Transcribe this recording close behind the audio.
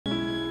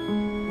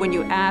When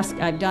you ask,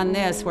 I've done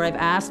this, where I've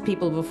asked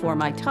people before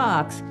my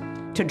talks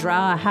to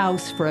draw a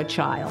house for a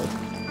child.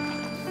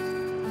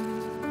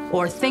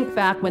 Or think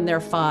back when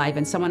they're 5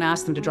 and someone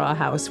asked them to draw a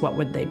house, what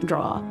would they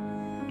draw?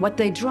 What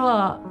they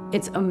draw,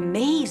 it's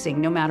amazing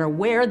no matter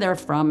where they're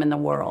from in the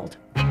world.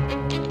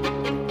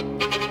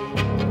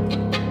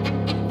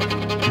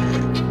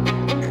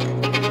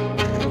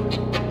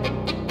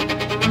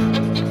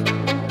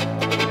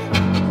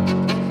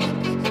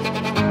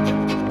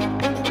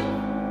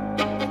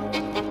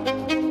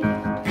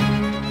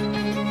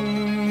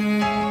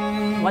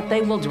 What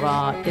they will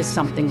draw is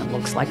something that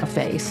looks like a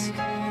face.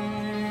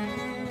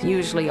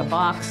 Usually a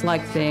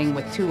box-like thing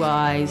with 2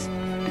 eyes,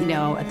 you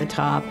know, at the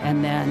top,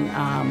 and then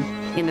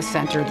in the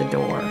center, the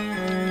door.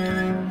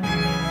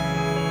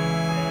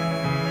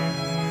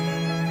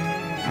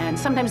 And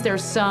sometimes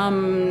there's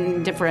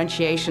some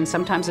differentiation,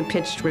 sometimes a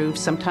pitched roof,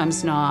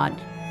 sometimes not,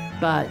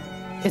 but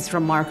it's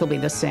remarkably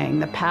the same.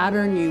 The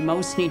pattern you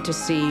most need to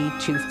see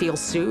to feel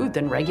soothed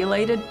and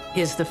regulated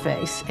is the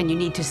face, and you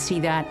need to see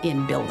that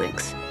in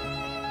buildings.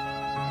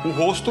 O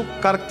rosto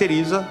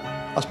caracteriza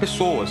as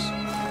pessoas.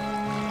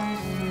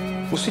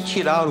 Você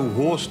tirar o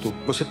rosto,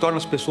 você torna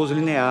as pessoas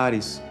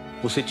lineares,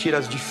 você tira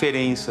as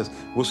diferenças,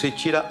 você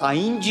tira a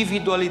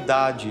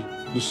individualidade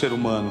do ser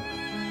humano.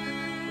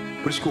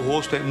 Por isso que o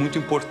rosto é muito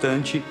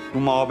importante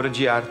numa obra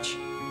de arte,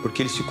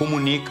 porque ele se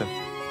comunica,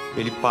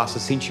 ele passa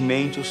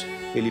sentimentos,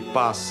 ele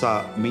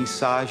passa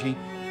mensagem.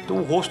 Então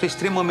o rosto é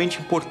extremamente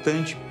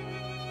importante.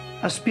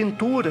 As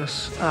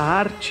pinturas, a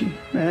arte,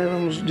 né,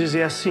 vamos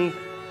dizer assim,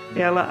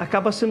 ela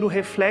acaba sendo o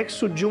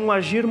reflexo de um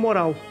agir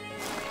moral.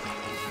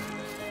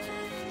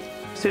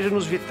 Seja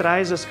nos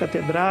vitrais das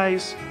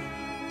catedrais,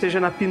 seja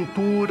na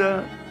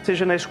pintura,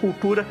 seja na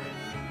escultura,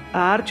 a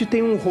arte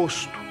tem um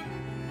rosto.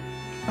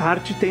 A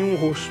arte tem um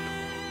rosto.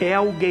 É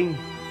alguém,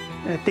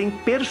 né? Tem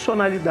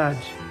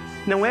personalidade.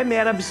 Não é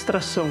mera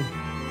abstração.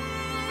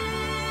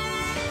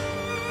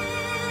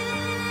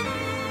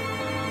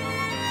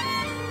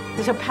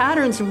 So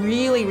patterns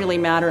really, really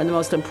matter, and the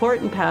most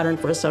important pattern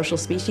for a social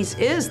species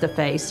is the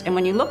face. And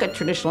when you look at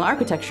traditional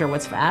architecture,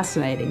 what's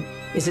fascinating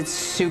is it's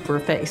super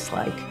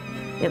face-like.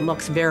 It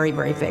looks very,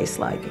 very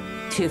face-like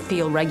to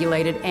feel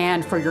regulated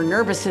and for your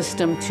nervous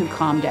system to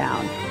calm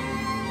down.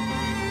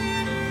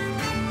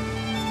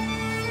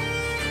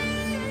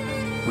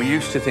 We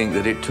used to think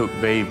that it took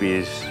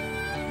babies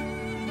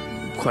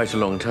quite a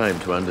long time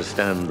to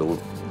understand or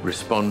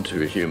respond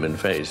to a human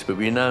face, but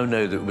we now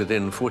know that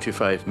within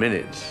 45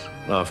 minutes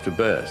after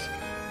birth,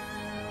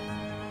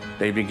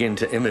 they begin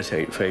to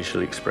imitate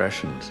facial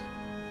expressions.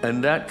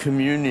 And that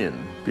communion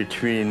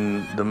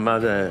between the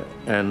mother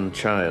and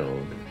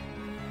child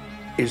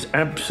is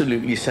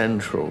absolutely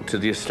central to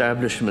the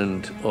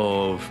establishment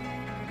of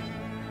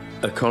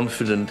a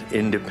confident,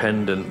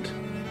 independent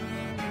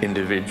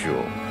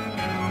individual.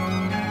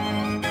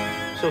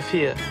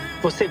 Sofia,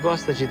 você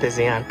gosta de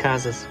desenhar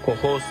casas com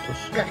rostos?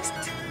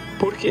 Gosto.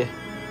 Por quê?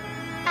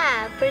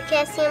 Porque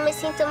assim eu me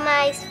sinto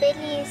mais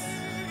feliz.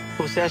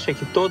 Você acha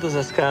que todas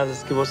as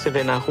casas que você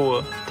vê na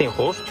rua têm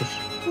rostos?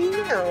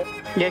 Não.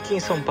 E aqui em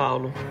São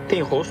Paulo,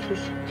 tem rostos?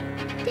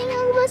 Tem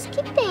algumas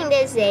que têm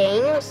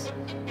desenhos,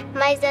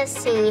 mas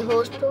assim,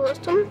 rosto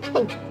não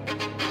tem.